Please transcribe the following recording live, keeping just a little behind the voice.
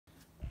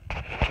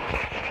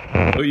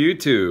Hello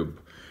YouTube.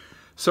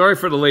 Sorry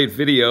for the late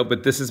video,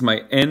 but this is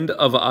my end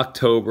of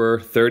October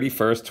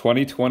 31st,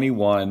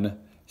 2021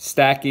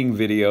 stacking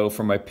video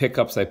for my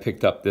pickups I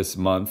picked up this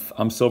month.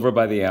 I'm silver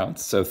by the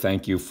ounce, so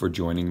thank you for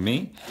joining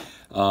me.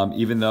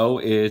 Even though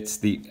it's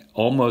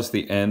almost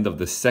the end of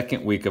the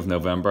second week of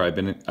November,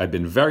 I've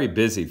been very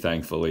busy,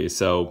 thankfully.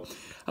 So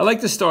I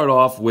like to start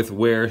off with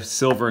where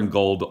silver and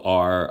gold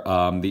are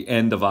the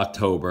end of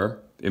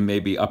October. It may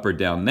be up or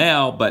down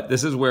now, but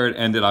this is where it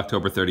ended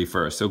October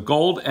 31st. So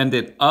gold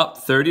ended up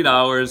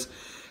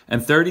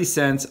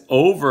 $30.30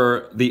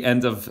 over the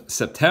end of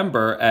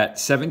September at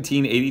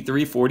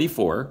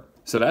 $1783.44.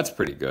 So that's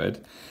pretty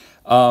good.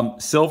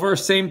 Silver,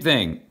 same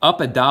thing, up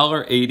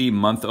 $1.80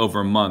 month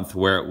over month,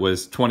 where it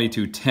was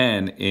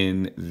 $22.10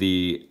 in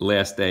the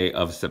last day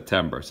of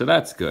September. So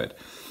that's good.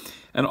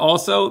 And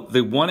also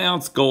the 1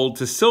 ounce gold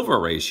to silver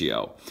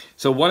ratio.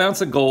 So 1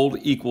 ounce of gold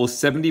equals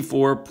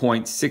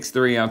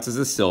 74.63 ounces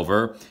of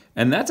silver.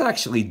 And that's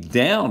actually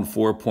down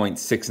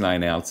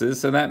 4.69 ounces.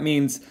 So that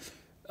means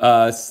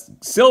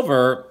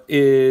silver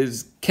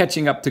is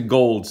catching up to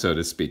gold, so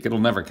to speak. It'll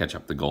never catch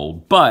up to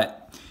gold,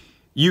 but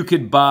you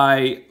could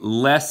buy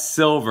less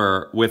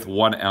silver with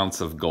 1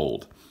 ounce of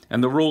gold.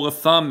 And the rule of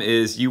thumb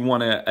is you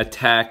want to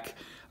attack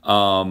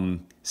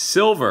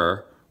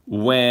silver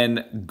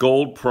when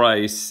gold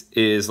price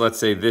is, let's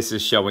say this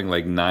is showing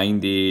like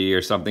 90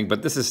 or something,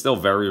 but this is still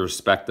very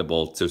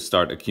respectable to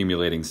start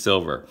accumulating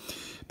silver.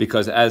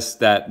 Because as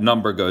that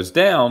number goes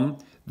down,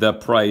 the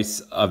price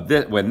of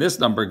this, when this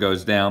number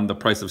goes down, the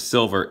price of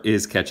silver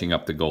is catching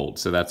up to gold.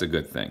 So that's a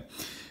good thing.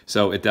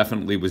 So it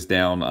definitely was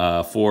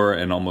down 4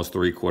 and almost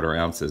 3/4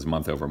 ounces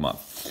month over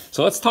month.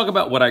 So let's talk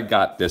about what I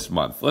got this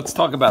month. Let's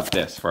talk about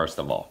this first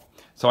of all.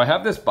 So I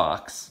have this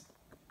box,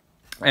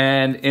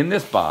 and in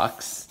this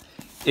box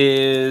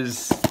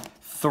is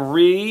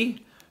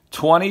 3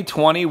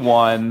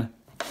 2021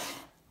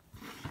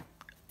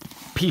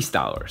 peace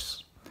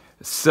dollars.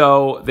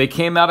 So they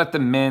came out at the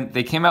mint.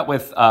 They came out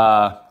with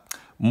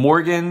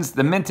Morgan's.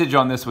 The mintage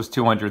on this was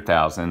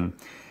 200,000.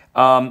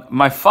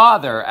 My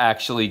father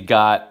actually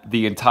got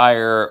the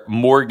entire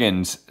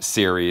Morgan's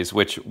series,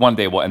 which one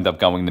day will end up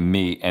going to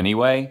me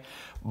anyway.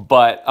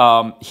 But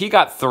he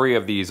got 3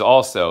 of these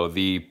also,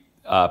 the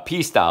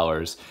peace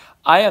dollars.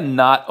 I am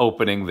not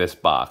opening this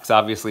box.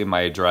 Obviously,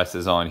 my address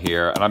is on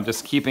here, and I'm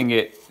just keeping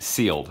it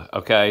sealed,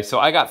 okay? So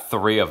I got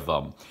 3 of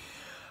them.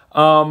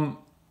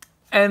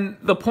 And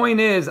the point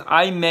is,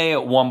 I may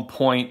at one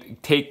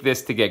point take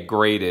this to get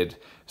graded.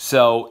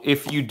 So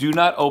if you do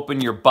not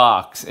open your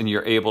box and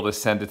you're able to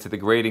send it to the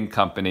grading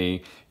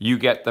company, you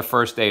get the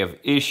first day of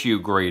issue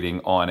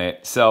grading on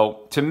it.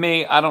 So to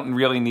me, I don't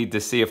really need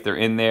to see if they're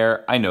in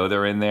there. I know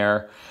they're in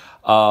there.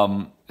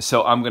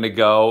 So I'm going to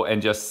go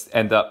and just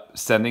end up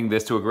sending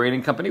this to a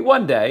grading company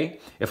one day.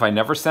 If I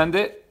never send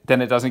it,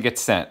 then it doesn't get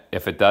sent.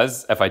 If it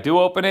does, if I do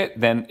open it,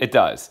 then it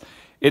does.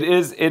 It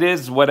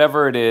is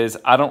whatever it is.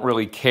 I don't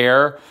really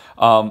care.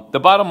 The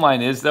bottom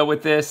line is, though,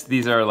 with this,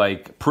 these are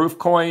like proof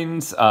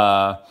coins.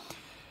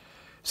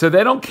 So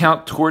they don't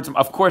count towards,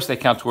 of course they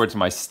count towards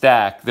my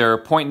stack. They're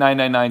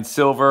 0.999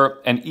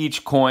 silver, and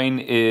each coin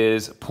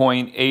is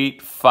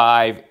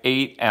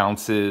 0.858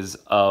 ounces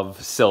of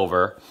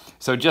silver.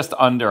 So just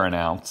under an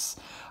ounce.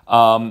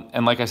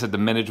 And like I said, the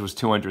mintage was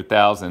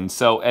 200,000.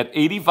 So at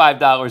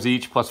 $85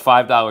 each plus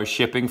 $5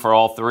 shipping for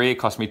all 3, it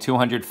cost me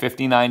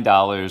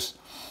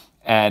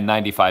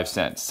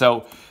 $259.95.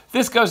 So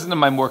this goes into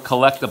my more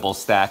collectible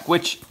stack,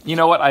 which, you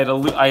know what,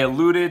 I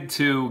alluded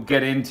to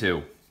get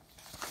into.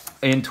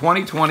 In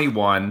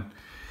 2021,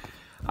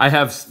 I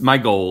have my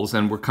goals,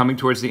 and we're coming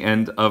towards the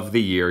end of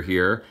the year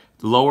here.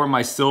 Lower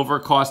my silver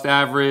cost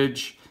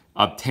average,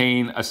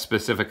 obtain a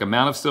specific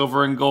amount of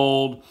silver and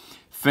gold,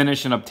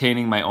 finish in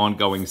obtaining my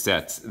ongoing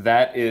sets.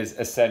 That is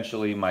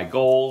essentially my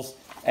goals.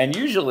 And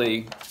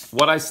usually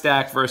what I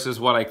stack versus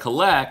what I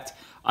collect,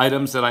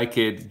 items that I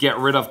could get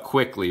rid of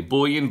quickly,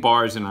 bullion,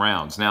 bars, and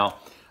rounds. Now,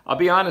 I'll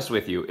be honest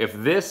with you, if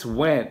this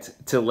went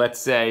to, let's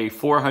say,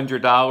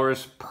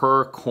 $400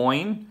 per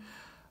coin,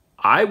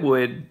 I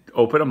would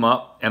open them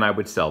up and I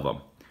would sell them.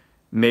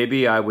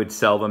 Maybe I would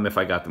sell them if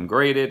I got them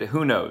graded.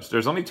 Who knows?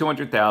 There's only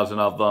 200,000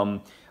 of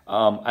them.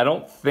 I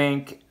don't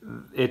think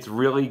it's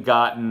really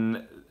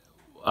gotten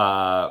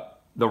the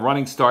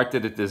running start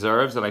that it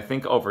deserves, and I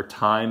think over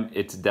time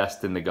it's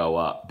destined to go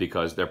up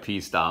because they're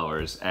peace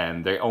dollars,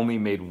 and they only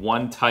made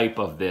one type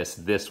of this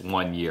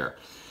 1 year.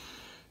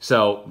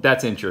 So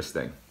that's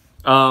interesting.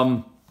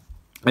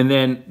 And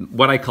then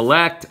what I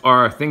collect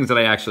are things that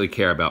I actually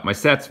care about. My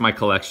sets, my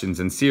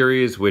collections and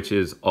series, which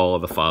is all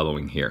of the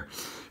following here.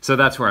 So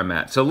that's where I'm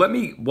at. So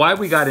why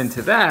we got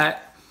into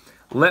that,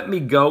 let me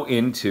go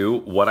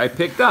into what I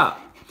picked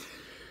up.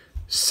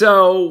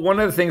 So one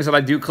of the things that I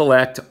do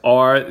collect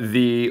are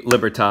the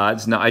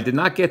Libertads. Now, I did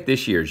not get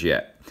this year's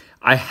yet.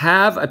 I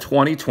have a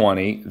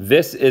 2020.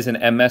 This is an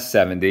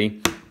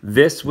MS-70.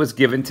 This was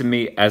given to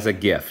me as a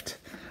gift.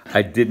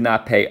 I did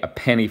not pay a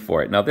penny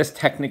for it. Now, this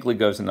technically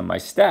goes into my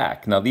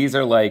stack. Now, these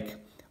are like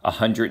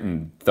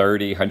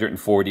 $130,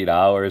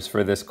 $140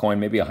 for this coin,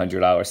 maybe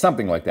 $100,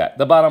 something like that.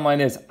 The bottom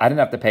line is I didn't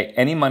have to pay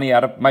any money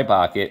out of my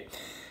pocket.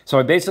 So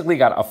I basically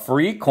got a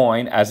free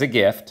coin as a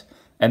gift,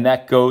 and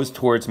that goes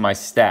towards my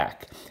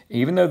stack.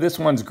 Even though this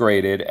one's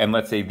graded, and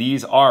let's say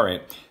these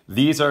aren't,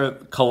 these are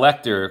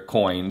collector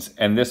coins,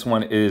 and this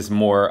one is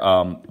more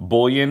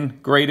bullion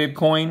graded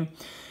coin.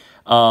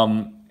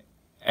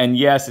 And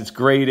yes, it's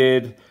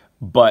graded,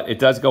 but it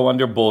does go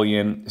under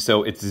bullion,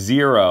 so it's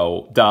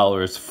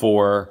 $0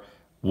 for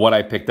what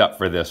I picked up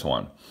for this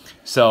one.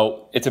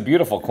 So it's a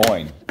beautiful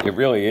coin. It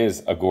really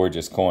is a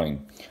gorgeous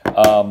coin.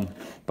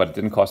 But it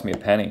didn't cost me a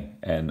penny,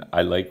 and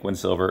I like when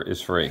silver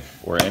is free,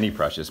 or any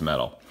precious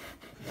metal.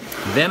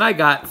 Then I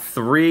got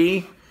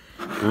 3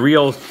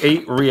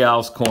 8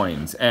 reals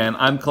coins, and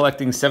I'm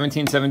collecting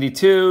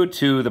 1772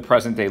 to the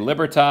present day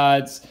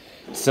Libertads.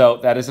 So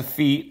that is a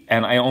feat,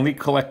 and I only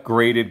collect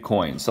graded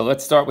coins. So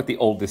let's start with the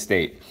oldest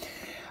date.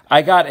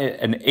 I got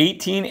an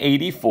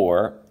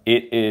 1884.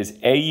 It is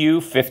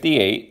AU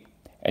 58,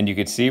 and you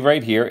can see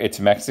right here, it's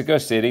Mexico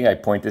City. I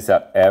point this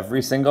out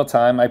every single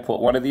time I put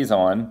one of these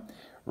on.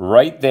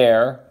 Right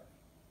there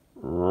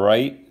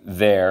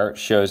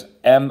shows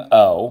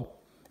MO,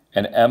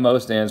 and MO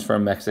stands for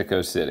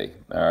Mexico City.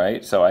 All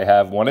right, so I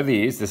have one of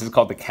these. This is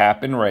called the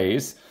Cap and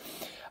Raise.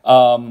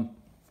 And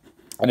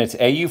it's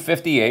AU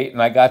 58,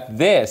 and I got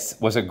this,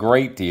 was a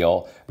great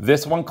deal.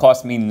 This one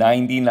cost me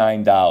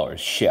 $99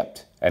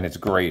 shipped, and it's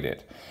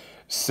graded.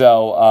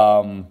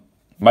 So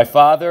my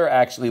father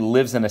actually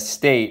lives in a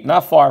state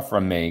not far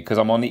from me, because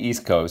I'm on the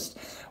East Coast,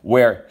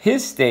 where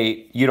his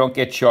state, you don't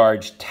get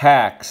charged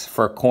tax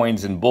for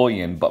coins and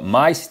bullion, but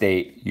my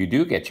state, you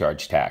do get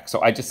charged tax.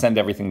 So I just send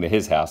everything to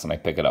his house, and I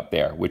pick it up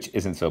there, which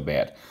isn't so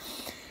bad.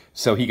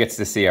 So he gets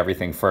to see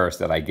everything first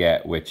that I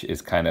get, which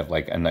is kind of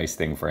like a nice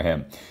thing for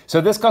him.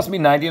 So this cost me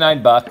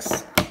 99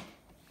 bucks.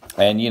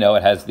 And, you know,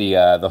 it has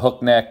the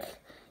hook neck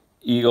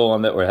eagle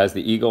on the, or it has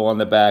the eagle on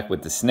the back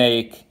with the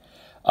snake.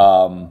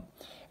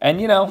 And,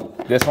 you know,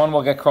 this one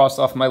will get crossed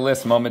off my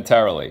list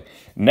momentarily.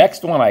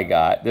 Next one I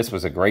got, this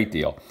was a great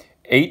deal.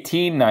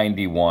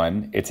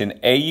 1891. It's an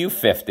AU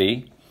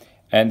 50.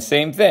 And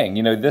same thing,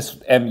 you know, this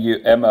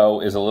MO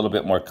is a little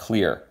bit more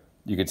clear.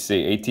 You could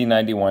see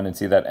 1891 and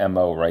see that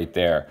MO right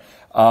there.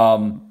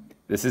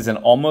 This is an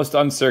almost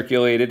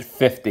uncirculated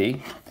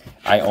 50.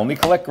 I only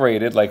collect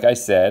graded, like I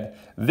said.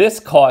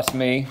 This cost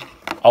me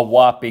a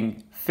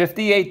whopping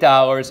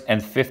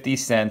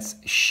 $58.50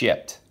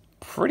 shipped.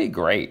 Pretty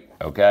great,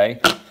 okay?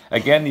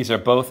 Again, these are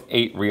both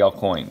 8 real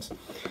coins.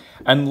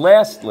 And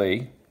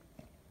lastly,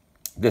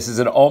 this is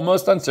an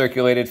almost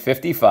uncirculated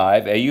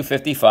 55, AU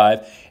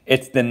 55.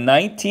 It's the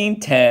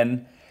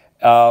 1910.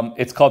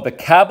 It's called the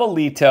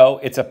Cabalito.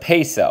 It's a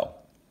peso.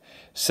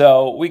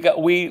 So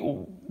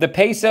the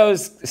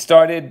pesos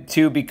started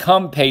to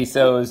become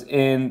pesos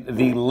in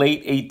the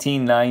late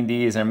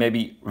 1890s or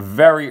maybe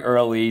very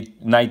early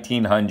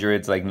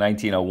 1900s, like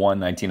 1901,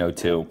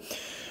 1902.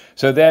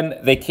 So then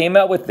they came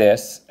out with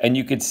this, and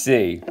you could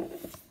see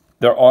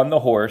they're on the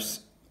horse.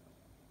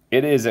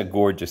 It is a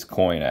gorgeous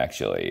coin,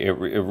 actually. It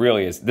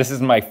really is. This is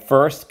my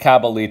first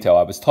Cabalito.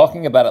 I was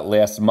talking about it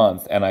last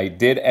month, and I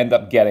did end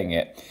up getting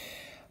it.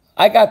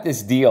 I got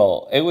this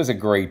deal. It was a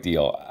great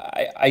deal.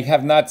 I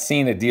have not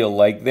seen a deal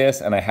like this,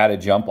 and I had to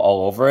jump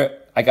all over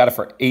it. I got it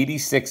for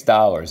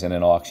 $86 in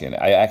an auction.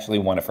 I actually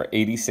won it for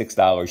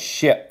 $86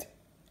 shipped.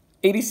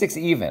 86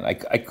 even. I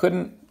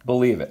couldn't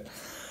believe it.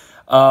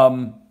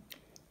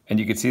 And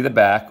you can see the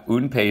back.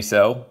 Un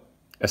peso.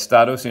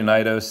 Estados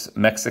Unidos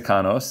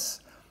Mexicanos.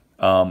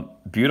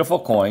 Beautiful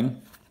coin.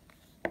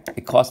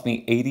 It cost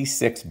me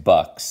 86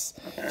 bucks.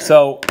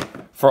 So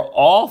for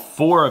all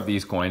 4 of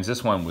these coins,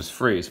 this one was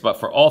free, but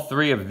for all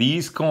 3 of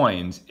these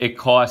coins, it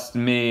cost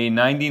me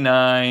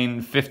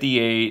 99,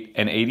 58,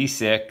 and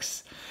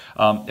 86.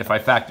 If I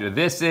factor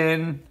this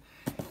in,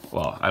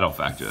 well, I don't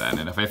factor that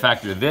in. If I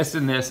factor this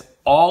and this,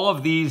 all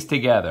of these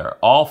together,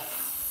 all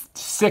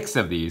 6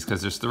 of these,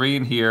 because there's 3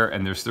 in here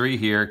and there's 3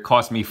 here,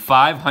 cost me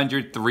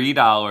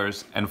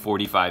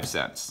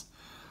 $503.45.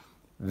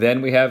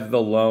 Then we have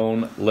the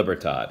lone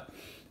Libertad.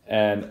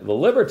 And the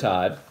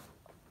Libertad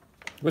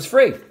was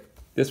free.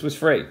 This was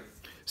free.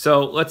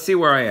 So let's see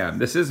where I am.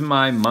 This is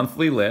my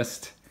monthly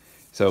list.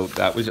 So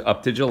that was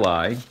up to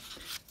July.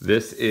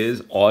 This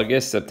is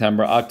August,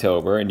 September,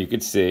 October. And you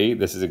can see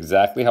this is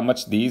exactly how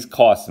much these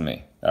cost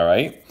me. All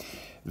right.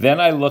 Then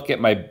I look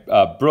at my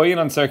brilliant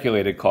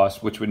uncirculated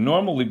cost, which would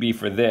normally be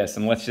for this.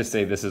 And let's just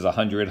say this is a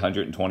 $100,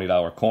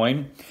 $120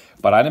 coin.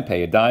 But I didn't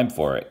pay a dime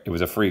for it. It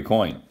was a free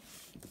coin.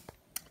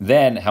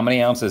 Then how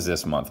many ounces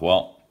this month?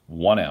 Well,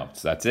 1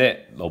 ounce. That's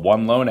it. The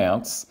 1 lone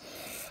ounce.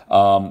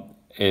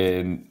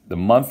 And the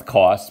month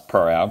cost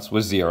per ounce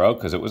was 0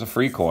 because it was a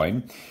free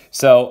coin.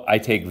 So I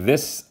take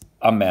this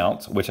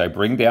amount, which I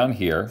bring down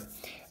here,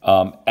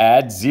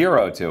 add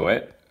 0 to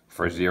it,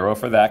 for 0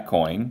 for that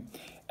coin.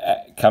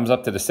 Comes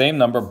up to the same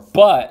number,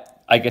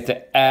 but I get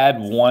to add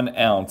 1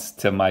 ounce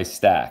to my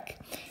stack.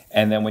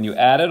 And then when you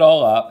add it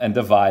all up and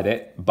divide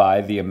it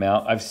by the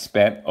amount I've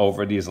spent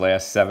over these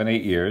last 7,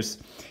 8 years,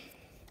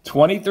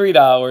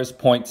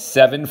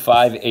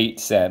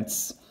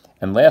 $23.758.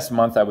 And last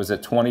month I was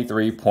at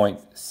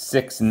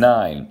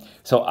 23.69.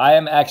 So I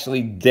am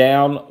actually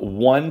down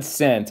 1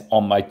 cent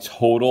on my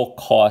total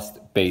cost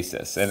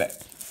basis. And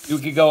you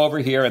could go over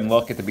here and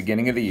look at the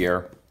beginning of the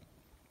year.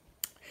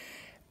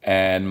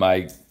 And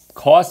my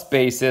cost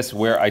basis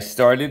where I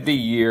started the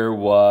year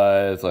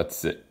was, let's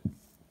see,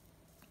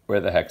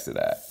 where the heck's it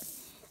at?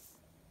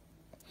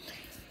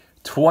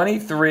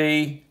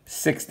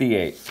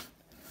 23.68.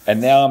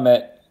 And now I'm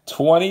at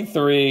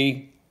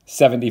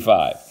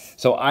 23.75.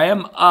 So I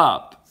am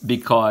up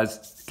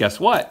because, guess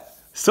what?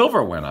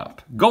 Silver went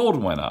up. Gold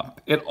went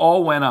up. It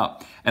all went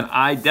up. And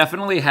I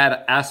definitely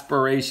had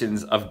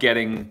aspirations of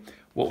getting,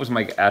 what was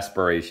my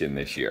aspiration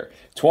this year?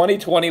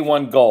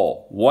 2021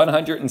 gold,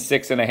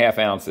 106.5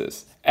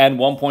 ounces and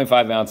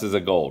 1.5 ounces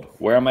of gold.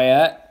 Where am I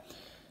at?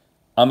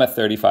 I'm at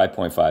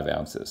 35.5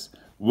 ounces.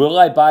 Will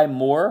I buy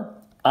more?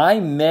 I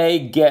may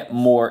get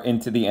more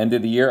into the end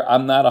of the year.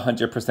 I'm not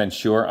 100%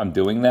 sure I'm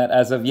doing that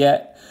as of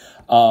yet.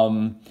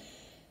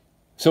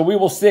 So we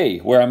will see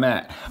where I'm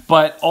at.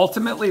 But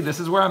ultimately, this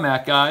is where I'm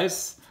at,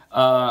 guys.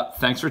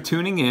 Thanks for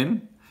tuning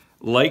in.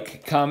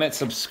 Like, comment,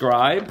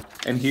 subscribe.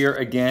 And here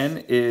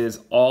again is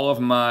all of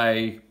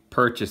my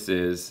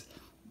purchases,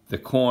 the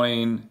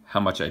coin, how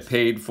much I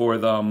paid for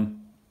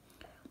them.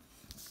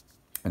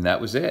 And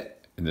that was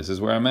it. And this is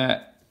where I'm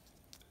at.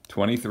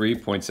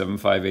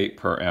 23.758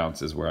 per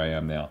ounce is where I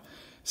am now.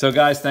 So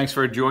guys, thanks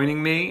for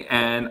joining me,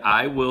 and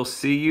I will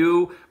see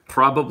you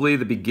probably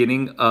the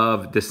beginning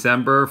of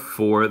December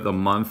for the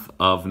month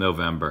of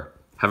November.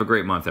 Have a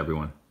great month,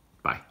 everyone.